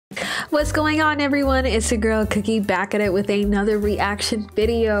What's going on, everyone? It's your girl Cookie back at it with another reaction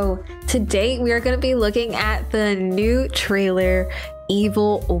video. Today we are going to be looking at the new trailer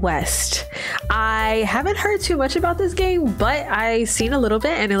Evil West. I haven't heard too much about this game, but I seen a little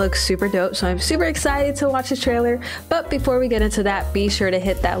bit and it looks super dope, so I'm super excited to watch the trailer. But before we get into that, be sure to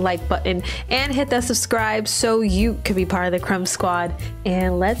hit that like button and hit that subscribe so you can be part of the Crumb Squad,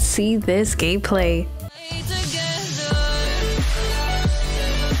 and let's see this gameplay.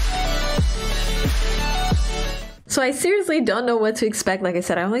 So I seriously don't know what to expect. Like I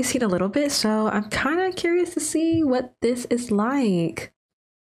said, I only seen a little bit, so I'm kind of curious to see what this is like.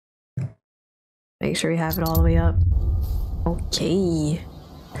 Make sure you have it all the way up. Okay.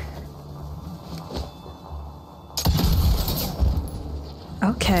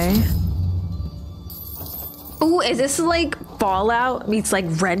 Okay. Oh, is this like Fallout meets like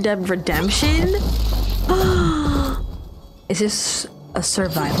Red Dead Redemption? Is this a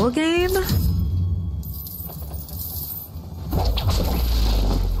survival game?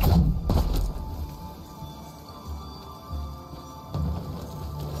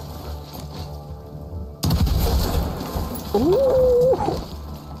 Ooh,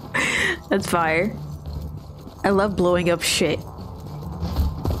 that's fire. I love blowing up shit.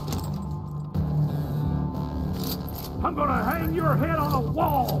 I'm gonna hang your head on a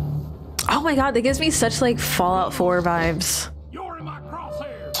wall. Oh my god, that gives me such like Fallout 4 vibes. You're in my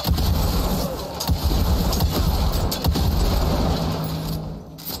crosshairs.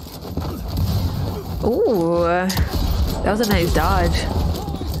 Ooh, that was a nice dodge.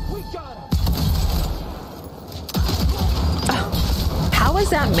 How is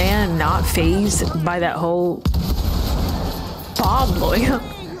that man not phased by that whole bomb blowing up?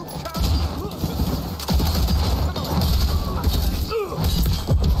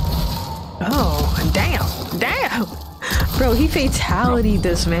 Oh, damn, damn. Bro, he fatality'd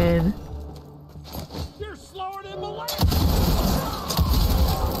this man. You're slower than molasses.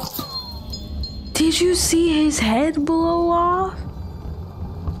 Did you see his head blow off?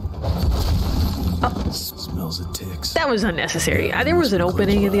 Smells of ticks. That was unnecessary. There was an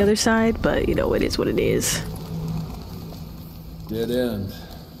opening in the other side, but you know, it is what it is. Dead end.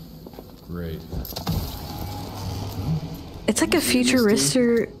 Great. It's like a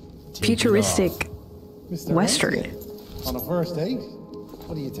futuristic western. On a first date?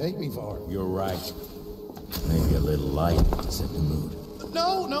 What do you take me for? You're right. Maybe a little light to set the mood.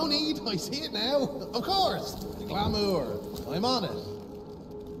 No, no need. I see it now. Of course. The glamour. I'm on it.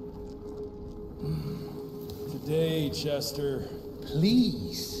 Today, Chester.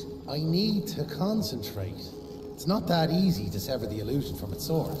 Please. I need to concentrate. It's not that easy to sever the illusion from its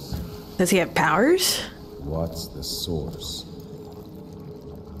source. Does he have powers? What's the source?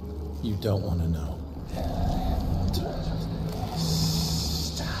 You don't want to know.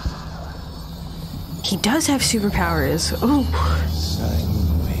 He does have superpowers. Oh,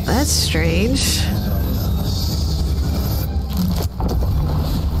 that's strange.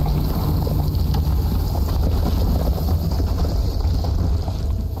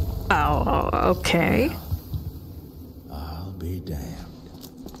 Oh, okay. I'll be damned.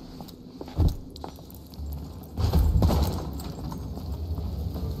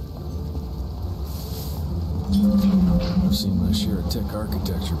 I've seen my share of tech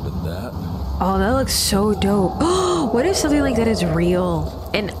architecture, but that. Oh, that looks so dope. What if something like that is real?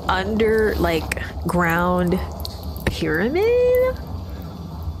 An under, like, ground pyramid?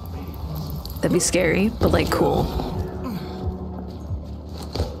 That'd be scary, but like cool.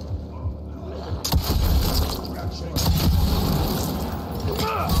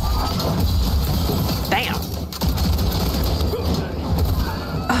 Damn.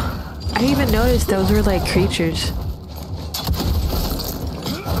 Oh, I didn't even notice those were like creatures.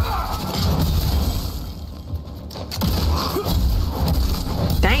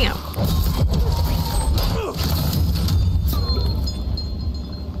 Damn.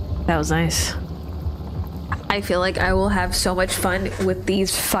 That was nice. I feel like I will have so much fun with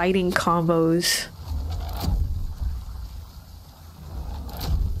these fighting combos.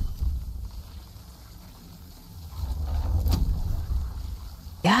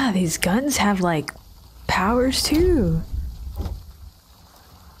 Yeah, these guns have like powers too.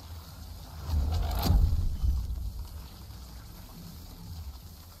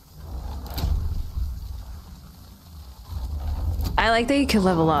 I like that you can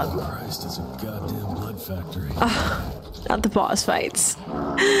level up. Christ, it's a goddamn blood factory. Not the boss fights.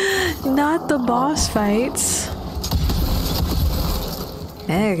 Not the boss fights.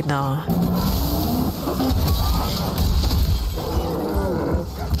 Heck no.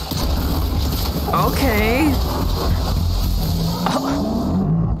 Okay.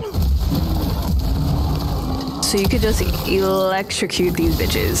 Oh. so you could just electrocute these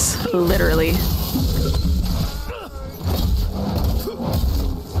bitches, literally.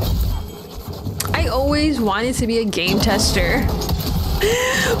 I always wanted to be a game tester.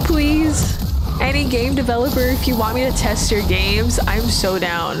 Please, any game developer, if you want me to test your games, I'm so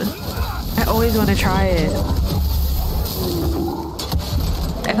down. I always want to try it.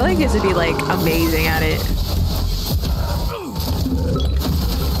 I feel like it would be like amazing at it.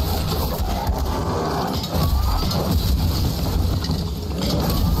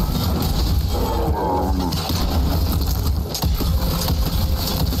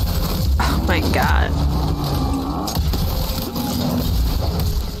 Oh my god.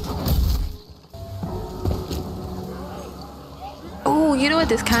 Oh, you know what?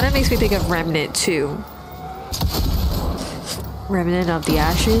 This kind of makes me think of Remnant too. Remnant of the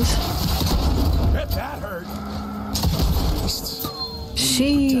Ashes. That hurt.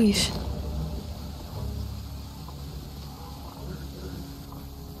 Sheesh.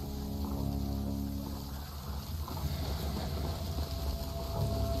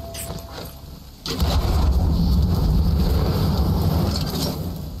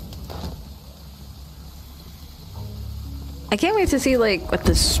 I can't wait to see like what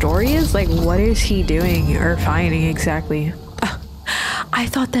the story is. Like, what is he doing or finding exactly? I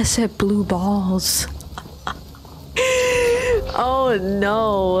thought that said blue balls. Oh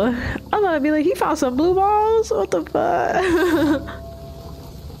no. I thought I'd be like, he found some blue balls? What the fuck?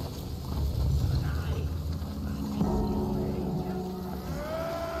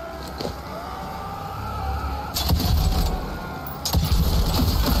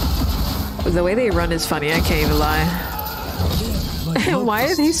 The way they run is funny, I can't even lie. And why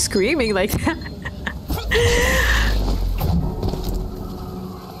are they screaming like that?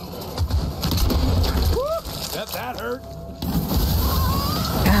 That hurt.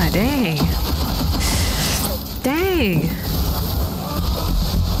 God dang. Dang.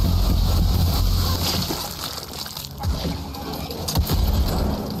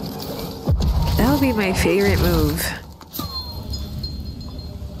 That would be my favorite move.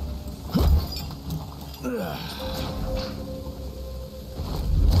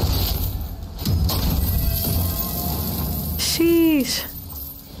 Sheesh.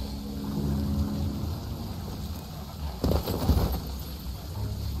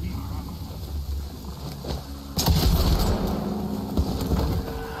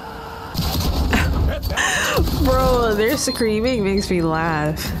 Bro, their screaming makes me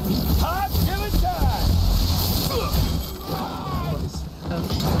laugh. Hot killing time.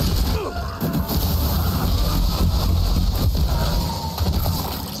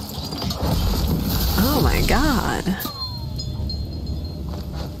 Oh my god.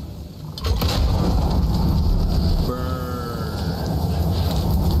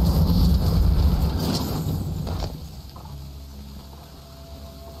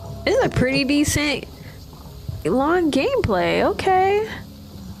 This is a pretty decent long gameplay. Okay.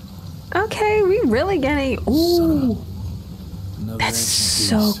 Okay, we really getting. Ooh. That's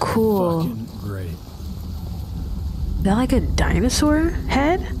so cool. Great. Is that like a dinosaur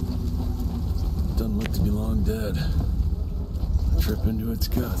head? Doesn't look to be long dead. Trip into its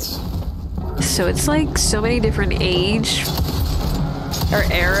guts. So it's like so many different age or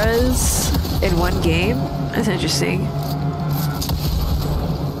eras in one game. That's interesting.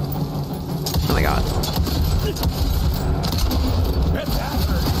 Oh my god.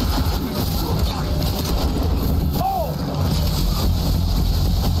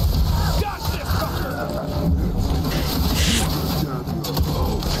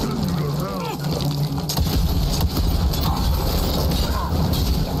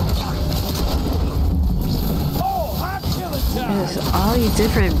 There's all these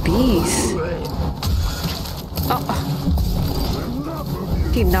different beasts. Oh.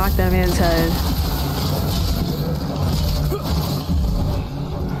 He knocked that man's head.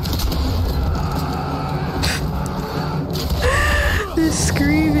 The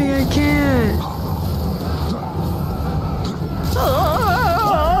screaming, I can't.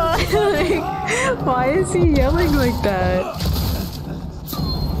 Oh. Like, why is he yelling like that?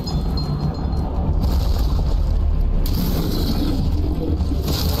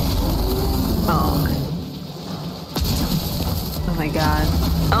 Oh my god.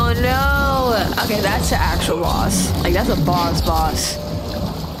 Oh no! Okay, that's the actual boss. Like, that's a boss.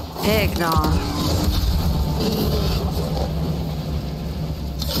 Heck nah.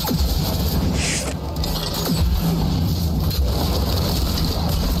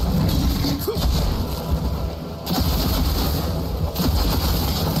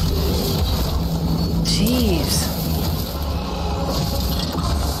 Jeez.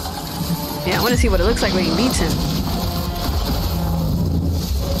 Yeah, I want to see what it looks like when he beats him.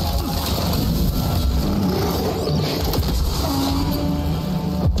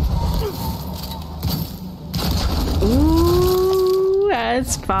 Ooh,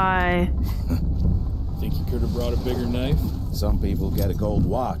 that's fine. Think you could have brought a bigger knife? Some people get a gold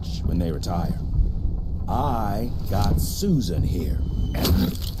watch when they retire. I got Susan here.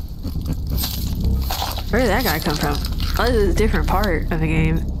 Where did that guy come from? Oh, this is a different part of the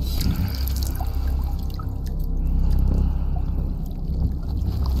game.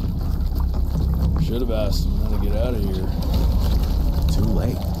 Should have asked him how to get out of here. Too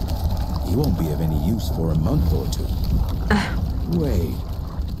late. He won't be of any use for a month or two. Wait.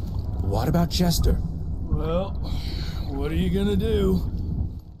 What about Chester? Well, what are you gonna do?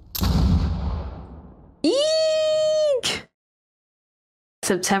 Eek!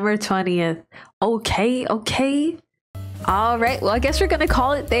 September 20th. Okay, okay. All right, well, I guess we're gonna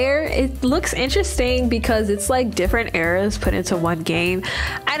call it there. It looks interesting because it's like different eras put into one game.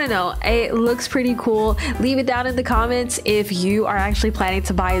 I don't know, it looks pretty cool. Leave it down in the comments if you are actually planning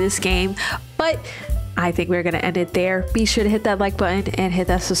to buy this game. But I think we're gonna end it there. Be sure to hit that like button and hit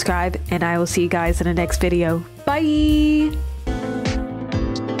that subscribe, and I will see you guys in the next video. Bye!